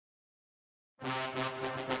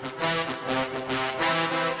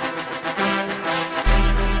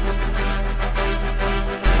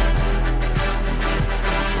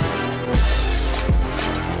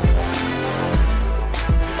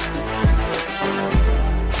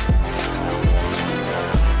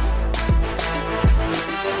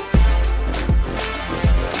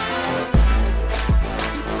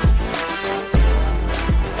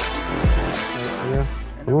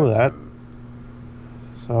Ooh, that.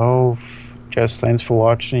 So, just thanks for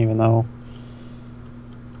watching, even though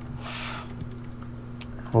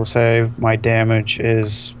I'll say my damage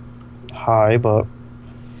is high, but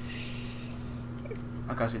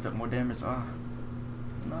I guess he took more damage. Ah,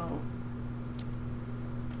 no.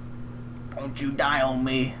 Don't you die on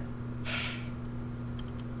me.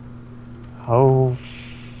 oh,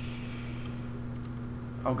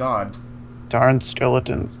 Oh god. darn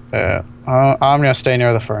skeletons. I'm gonna stay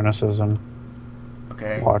near the furnaces and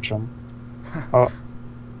Okay. watch them. Oh,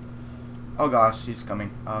 Oh gosh, he's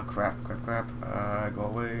coming. Oh crap. Go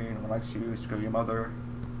away. No one likes you. Screw your mother.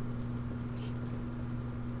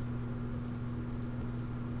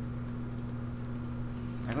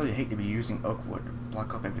 I really hate to be using oak wood to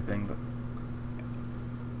block up everything, but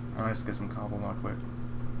let's get some cobble real quick.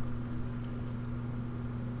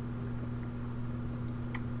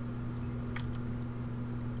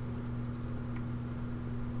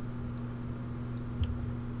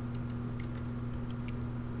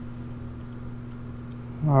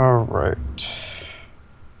 all right.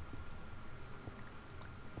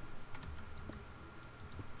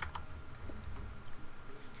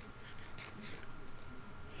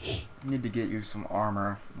 Need to get you some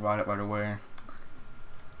armor right away.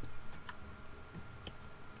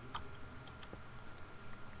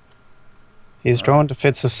 He's drawn to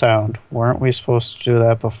fits the sound. Weren't we supposed to do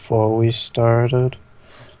that before we started?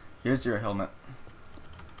 Here's your helmet.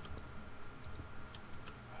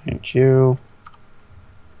 Thank you.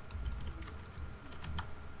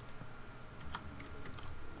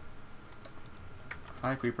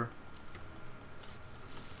 Hi, creeper.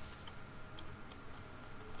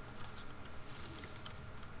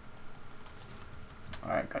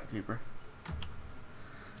 Alright, got a creeper.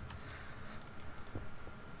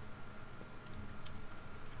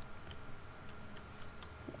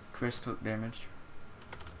 Chris took damage.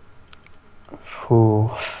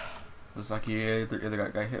 Ooh. Looks like he either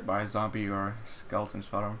got hit by a zombie or skeleton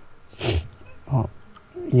shot him. Oh,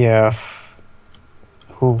 yeah.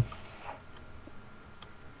 Ooh.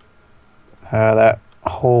 That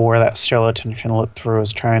hole where that skeleton can look through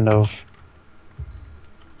is kind of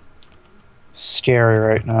scary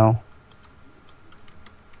right now.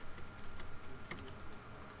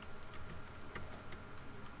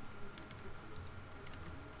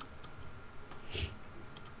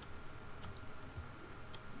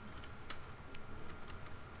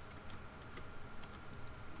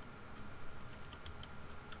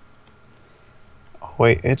 Oh,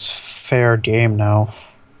 wait, it's fair game now.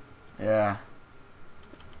 Yeah.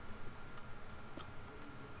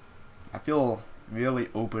 I feel really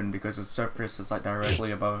open because the surface is like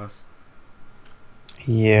directly above us.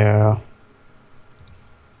 Yeah.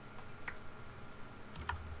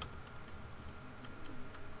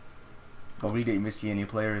 But we didn't even see any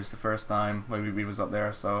players the first time when we was up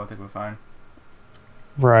there, so I think we're fine.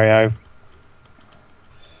 Right,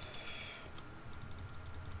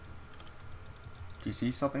 Do you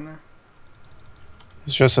see something there?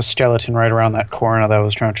 it's just a skeleton right around that corner that I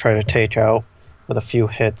was trying to take out with a few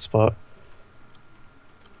hits, but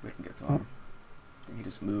We can get to him. I think he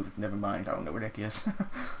just moved. Never mind. I don't know where that is.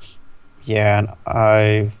 yeah, and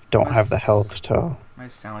I don't have the health to. My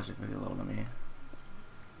sound is really low to me.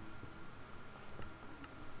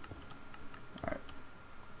 Alright.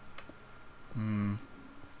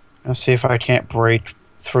 Let's see if I can't break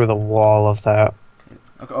through the wall of that.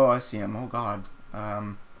 Okay. Oh, I see him. Oh god.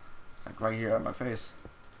 It's like right here at my face.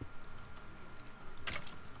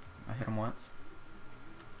 I hit him once.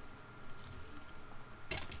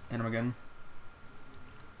 Hit him again.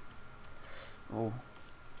 Oh.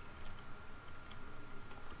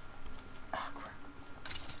 Ah, crap.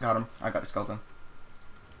 Got him. I got the skeleton.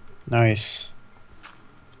 Nice.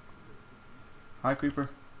 Hi, creeper.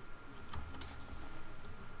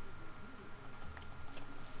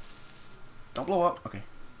 Don't blow up. Okay.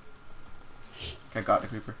 Okay, got the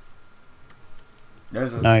creeper.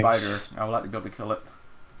 There's a Nice. spider. I would like to be able to kill it.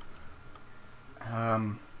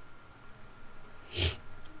 I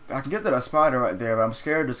can get to that spider right there, but I'm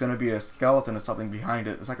scared there's gonna be a skeleton or something behind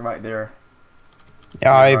it. It's like right there.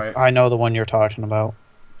 Yeah, Right. I know the one you're talking about.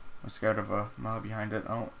 I'm scared of a mob behind it.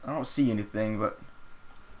 I don't see anything, but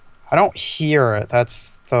I don't hear it.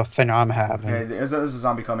 That's the thing I'm Okay, having. there's a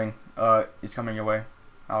zombie coming. He's coming your way.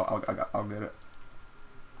 I'll get it.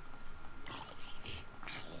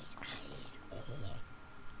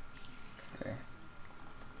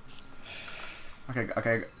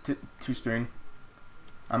 Okay, two string.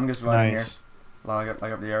 I'm just running here. Nice. Light up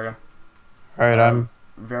the area. Alright, I'm...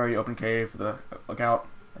 Very open cave. Look out,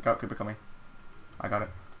 creeper coming. I got it.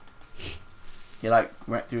 He like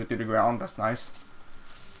went through the ground. That's nice.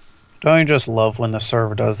 Don't you just love when the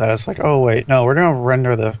server does that? It's like, oh wait, no, we're gonna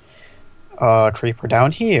render the creeper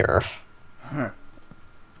down here. Okay,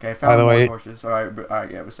 By the found more way, torches.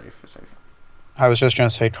 Alright, yeah, we're safe. We're safe. I was just gonna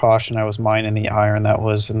say caution. I was mining the iron that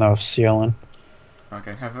was in the ceiling.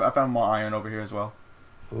 Okay, I found more iron over here as well.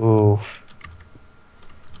 Ooh.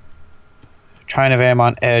 Kind of am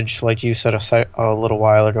on edge, like you said a little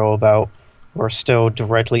while ago about we're still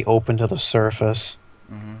directly open to the surface.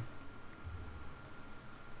 Mm-hmm.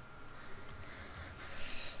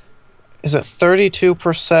 Is it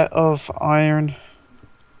 32% of iron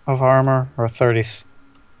of armor or 32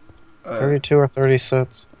 or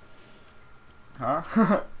 36?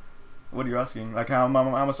 Huh? What are you asking? Like how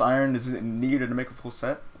much iron is it needed to make a full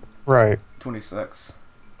set? Right. 26.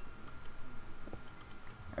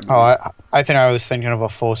 Oh, I think I was thinking of a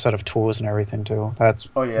full set of tools and everything too. That's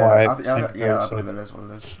oh yeah, why I believe it is what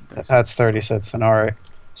it is. 36. That's 36 then, alright.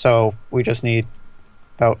 So we just need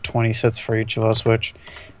about 26 for each of us, which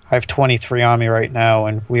I have 23 on me right now,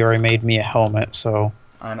 and we already made me a helmet, so...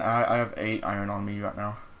 And I have 8 iron on me right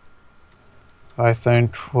now. I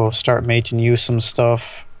think we'll start making you some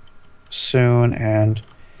stuff soon, and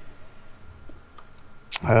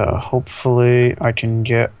hopefully I can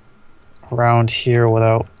get around here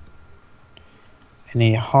without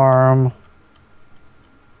any harm.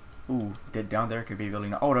 Ooh, get down there could be really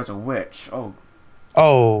nice. Oh, there's a witch. Oh.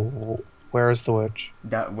 Oh, where is the witch?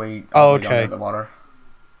 That way. Oh, down okay. the water.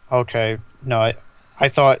 Okay. No, I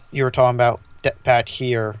thought you were talking about back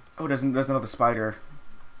here. Oh, there's another spider.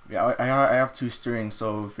 Yeah, I have 2 strings,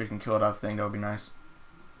 so if we can kill that thing, that would be nice.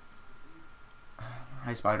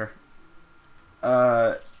 Hi, spider.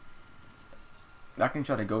 I can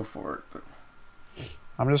try to go for it, but...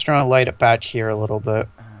 I'm just trying to light it back here a little bit.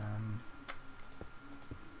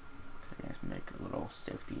 Okay, let's make a little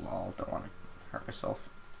safety wall. Don't want to hurt myself.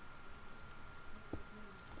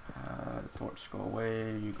 The torch go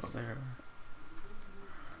away. You go there.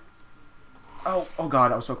 Oh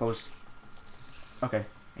god, that was so close. Okay,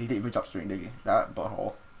 he didn't even jump straight, did he? That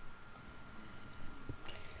butthole.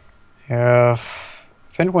 Yeah, I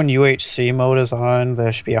think when UHC mode is on,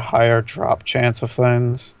 there should be a higher drop chance of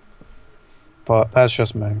things. But that's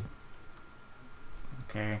just me.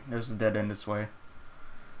 Okay, there's a dead end this way.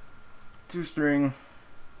 2 string.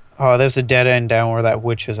 Oh, there's a dead end down where that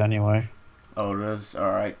witch is anyway. Oh, there's...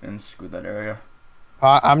 Alright, then screw that area.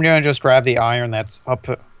 I'm gonna just grab the iron that's up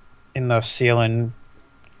in the ceiling.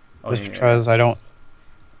 Just because I don't...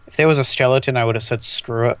 If there was a skeleton, I would have said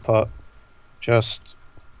screw it, but just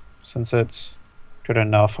since it's good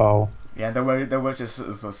enough, I'll... Yeah, the witch is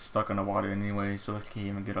stuck in the water anyway, so it can't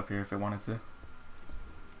even get up here if it wanted to.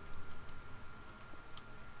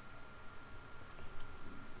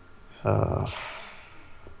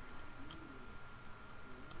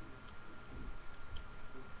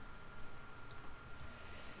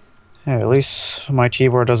 Yeah, at least my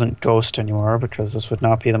keyboard doesn't ghost anymore, because this would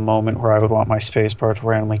not be the moment where I would want my spacebar to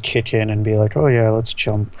randomly kick in and be like, oh yeah, let's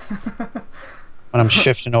jump. When I'm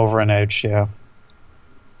shifting over an edge, yeah.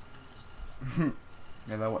 Yeah,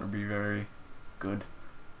 that wouldn't be very good.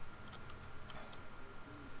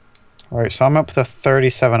 Alright, so I'm up to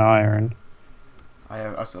 37 iron.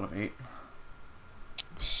 I still have 8.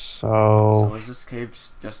 So is this cave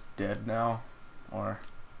just dead now? Or...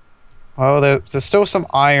 Well, there's still some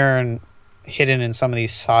iron hidden in some of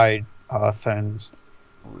these side things.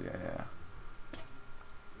 Oh, yeah.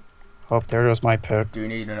 Oh, there goes my pick. Do you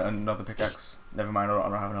need another pickaxe? Never mind, I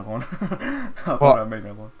don't have another one. I thought I'd make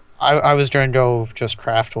another one. I was going to go just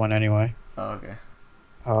craft one anyway. Oh, okay.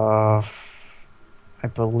 I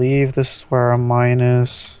believe this is where our mine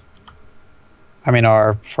is. I mean,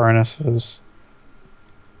 our furnace is.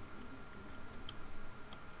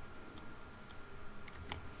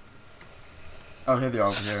 Oh, here they are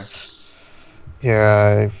over here.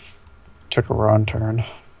 Yeah, I took a wrong turn.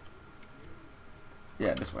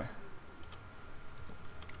 Yeah, this way.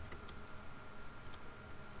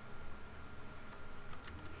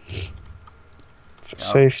 For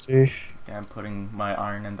safety. Yeah, I'm putting my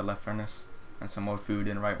iron in the left furnace and some more food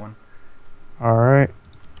in the right one. Alright.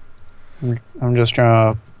 I'm just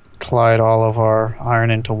gonna collide all of our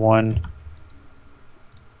iron into one.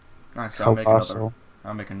 Nice, I'll make another.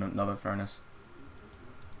 I'm making another furnace.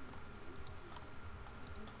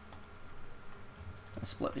 And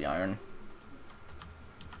split the iron.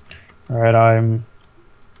 Alright, I'm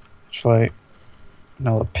actually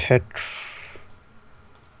another pit.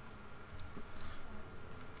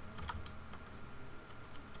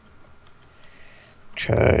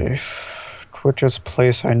 Okay. Quickest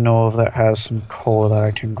place I know of that has some coal that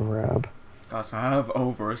I can grab. Guys, I have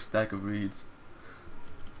over a stack of reeds.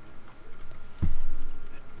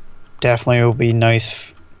 Definitely would be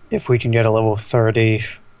nice if we can get a level 30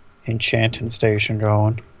 enchanting station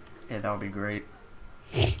going. Yeah, that would be great.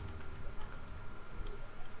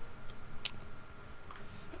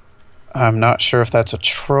 I'm not sure if that's a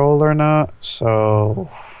troll or not, so...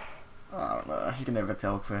 I don't know. You can never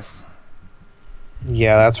tell, Chris.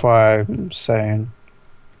 Yeah, that's why I'm saying.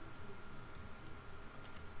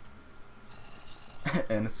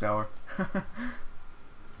 In the shower.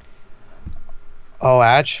 Oh,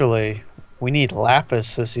 actually, we need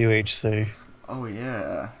lapis this UHC. Oh,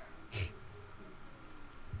 yeah.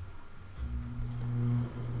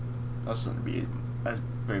 That shouldn't be as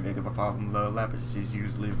very big of a problem, though. Lapis is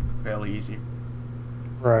usually fairly easy.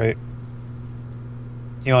 Right.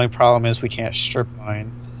 The only problem is we can't strip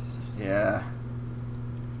mine. Yeah.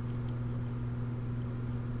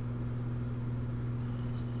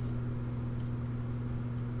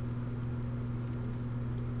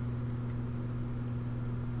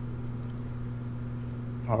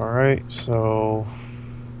 Alright, so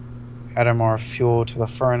adding more fuel to the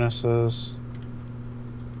furnaces.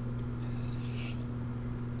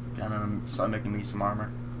 Okay, I'm gonna start making me some armor.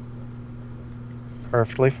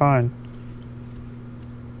 Perfectly fine.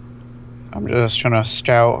 I'm just trying to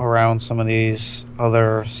scout around some of these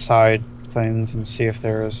other side things and see if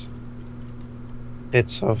there's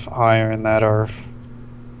bits of iron that are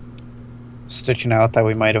sticking out that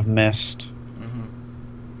we might have missed.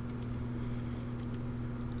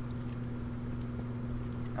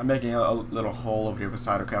 I'm making a little hole over here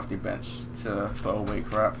beside a crafting bench to throw away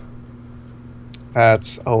crap.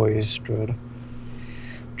 That's always good.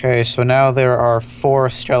 Okay, so now there are 4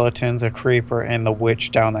 skeletons, a creeper, and the witch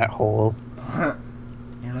down that hole. Yeah,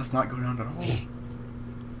 let's not go down that hole.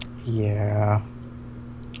 Yeah.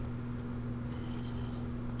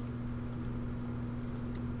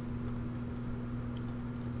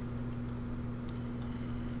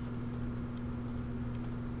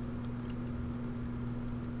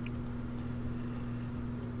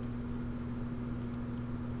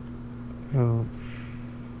 Oh.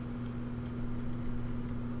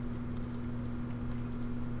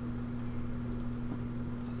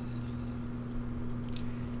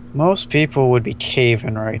 Most people would be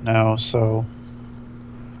caving right now, so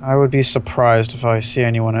I would be surprised if I see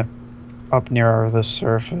anyone up near the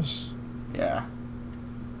surface. Yeah.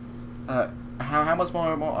 How much more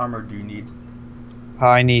armor do you need?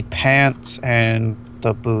 I need pants and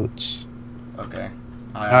the boots. Okay.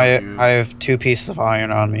 I have 2 pieces of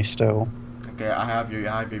iron on me still. Okay, I have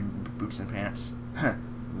your boots and pants.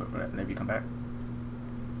 Maybe come back.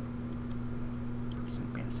 Boots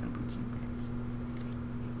and pants and boots and pants.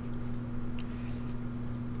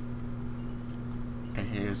 Okay,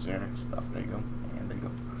 here's your stuff. There you go. And there you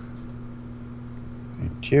go.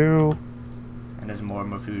 Thank you. And there's more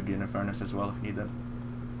food in the furnace as well if you need that.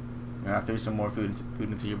 Yeah, I threw some more food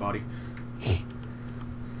into your body.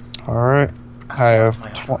 Alright. I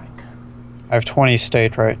have 20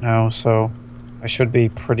 state right now, so I should be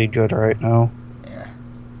pretty good right now. Yeah.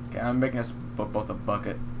 Okay, I'm making us both a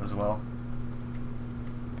bucket as well.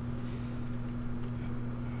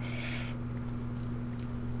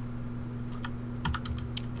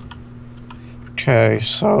 Okay,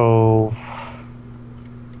 so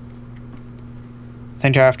I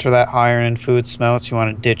think after that iron and food smelts, you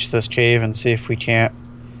want to ditch this cave and see if we can't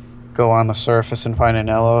go on the surface and find an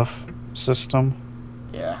Ella system.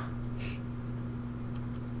 Yeah.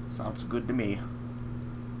 Sounds good to me.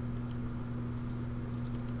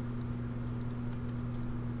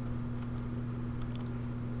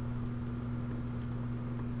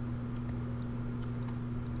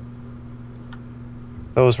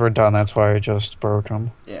 Those were done, that's why I just broke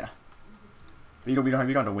them. Yeah. We don't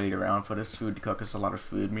have to wait around for this food to cook. It's a lot of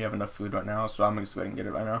food. We have enough food right now, so I'm just going to get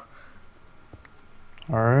it right now.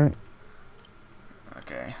 Alright.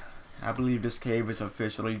 Okay. I believe this cave is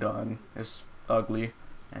officially done. It's ugly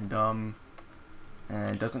and dumb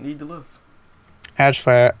and doesn't need to live.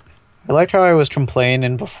 Actually, I like how I was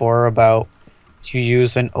complaining before about you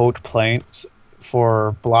using oak planks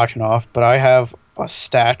for blocking off, but I have a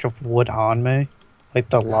stack of wood on me, like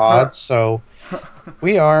the logs, so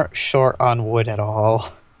we aren't short on wood at all.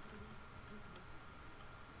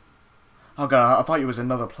 Oh god, I thought you was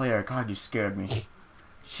another player. God, you scared me.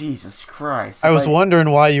 Jesus Christ. I was wondering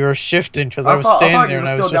why you were shifting, because I was I standing thought there you and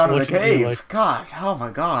were I still was just down in the looking at you cave. like... God, oh my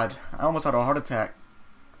god. I almost had a heart attack.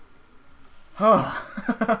 Huh.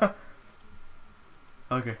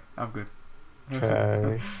 Okay, I'm good.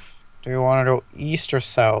 Okay. Do you want to go east or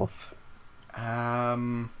south?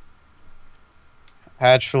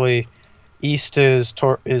 Actually, east is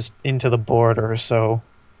into the border, so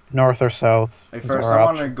north or south Hey, is first, our I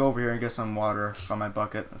want to option. go over here and get some water from my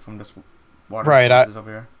bucket, from this water Right, sources over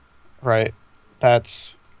here. right.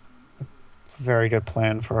 That's a very good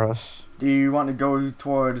plan for us. Do you want to go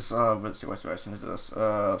towards, let's see, what direction is this?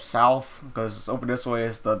 South? Because over this way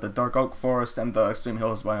is the dark oak forest and the extreme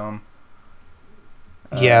hills biome.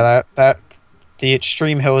 Yeah, the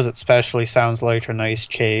extreme hills especially sounds like a nice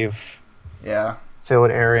cave. Yeah.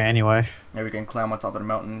 Filled area anyway. Maybe we can climb on top of the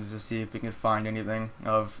mountains to see if we can find anything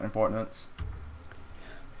of importance.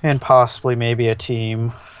 And possibly maybe a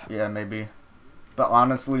team. Yeah, maybe. But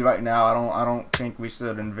honestly, right now, I don't think we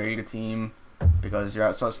should invade a team because you're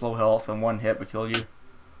at such low health and one hit would kill you.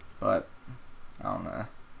 But I don't know.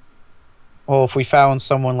 Well, if we found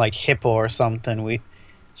someone like Hippo or something,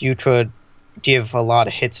 you could give a lot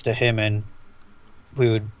of hits to him and we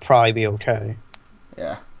would probably be okay.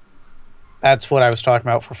 Yeah. That's what I was talking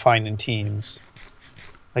about for finding teams.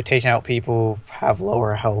 Like taking out people who have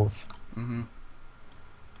lower health. Mm-hmm.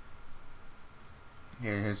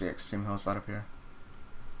 Here's the extreme hill spot up here.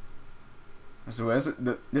 So this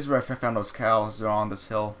is where I found those cows. They're on this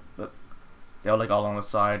hill, but they're like all on the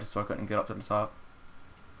side, so I couldn't get up to the top.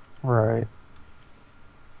 Right.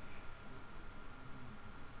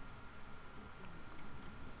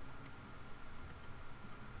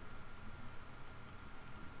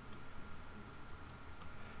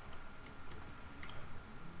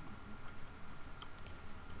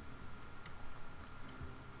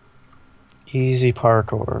 Easy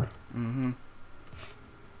parkour. Mm-hmm.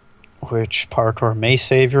 Which parkour may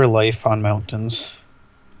save your life on mountains.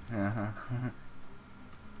 Uh-huh.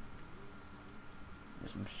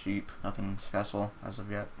 There's some sheep. Nothing special as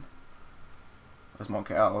of yet. There's more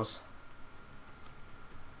cows.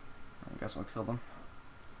 I guess I'll kill them.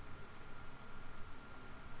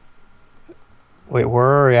 Wait, where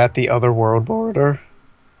are we at the other world border?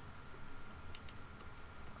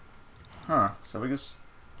 Huh. So we just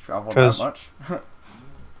traveled that much?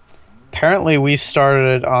 Apparently we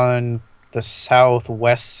started on the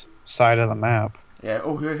southwest side of the map. Yeah.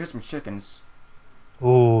 Oh, here's some chickens.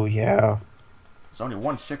 Oh, yeah. There's only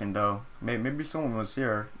one chicken though. Maybe someone was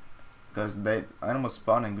here, because animals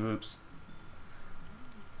spawn in groups.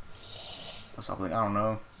 Or something. I don't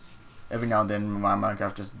know. Every now and then my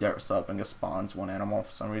Minecraft just derps up and just spawns one animal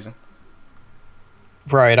for some reason.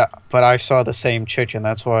 Right, but I saw the same chicken.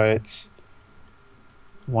 That's why it's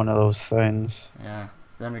one of those things. Yeah.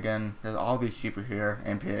 Then again, there's all these sheep are here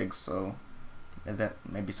and pigs, so that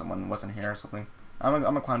maybe someone wasn't here or something. I'm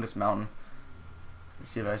gonna climb this mountain.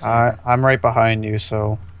 See if I see anything. I'm right behind you,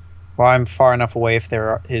 so well, I'm far enough away if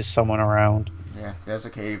there is someone around. Yeah, there's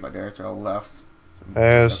a cave right there to the left.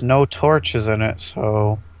 There's no torches in it,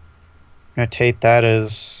 so I'm gonna take that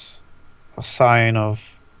as a sign of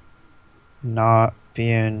not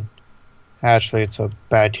being. Actually, it's a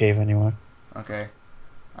bad cave anyway. Okay.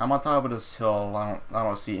 I'm on top of this hill. I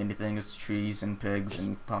don't see anything. It's trees and pigs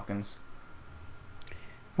and pumpkins.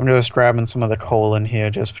 I'm just grabbing some of the coal in here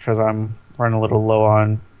just because I'm running a little low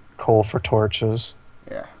on coal for torches.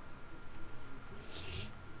 Yeah.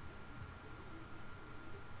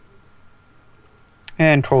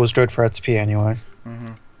 And coal is good for XP anyway.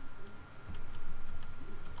 Mm-hmm.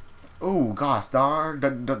 Oh gosh,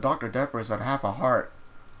 the Dr. Depper is at half a heart.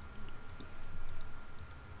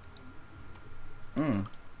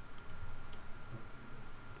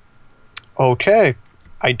 Okay,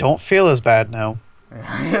 I don't feel as bad now.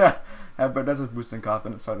 Yeah, but that's a boosting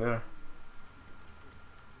confidence right there.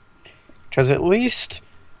 Because at least,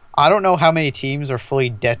 I don't know how many teams are fully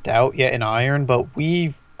decked out yet in Iron, but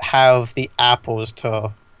we have the apples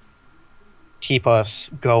to keep us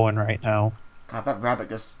going right now. God, that rabbit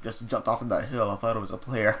just jumped off of that hill. I thought it was a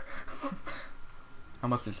player. I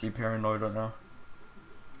must just be paranoid right now.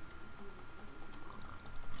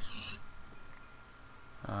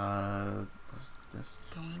 Does this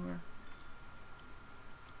go anywhere?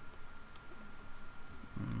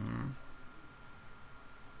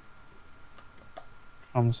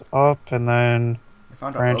 Comes up and then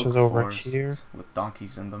branches over here. With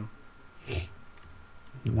donkeys in them.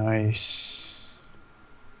 Nice.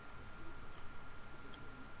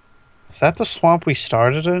 Is that the swamp we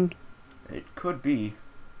started in? It could be.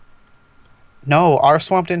 No, our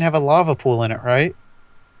swamp didn't have a lava pool in it, right?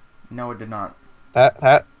 No, it did not.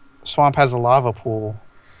 That swamp has a lava pool.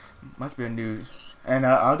 Must be a new... And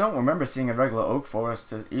I don't remember seeing a regular oak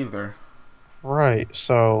forest either. Right,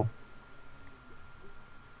 so...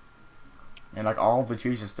 And like all the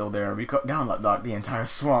trees are still there. We cut down like the entire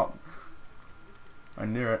swamp. I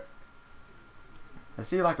near it. I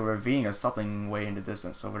see like a ravine or something way in the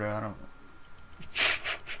distance over there. I don't know.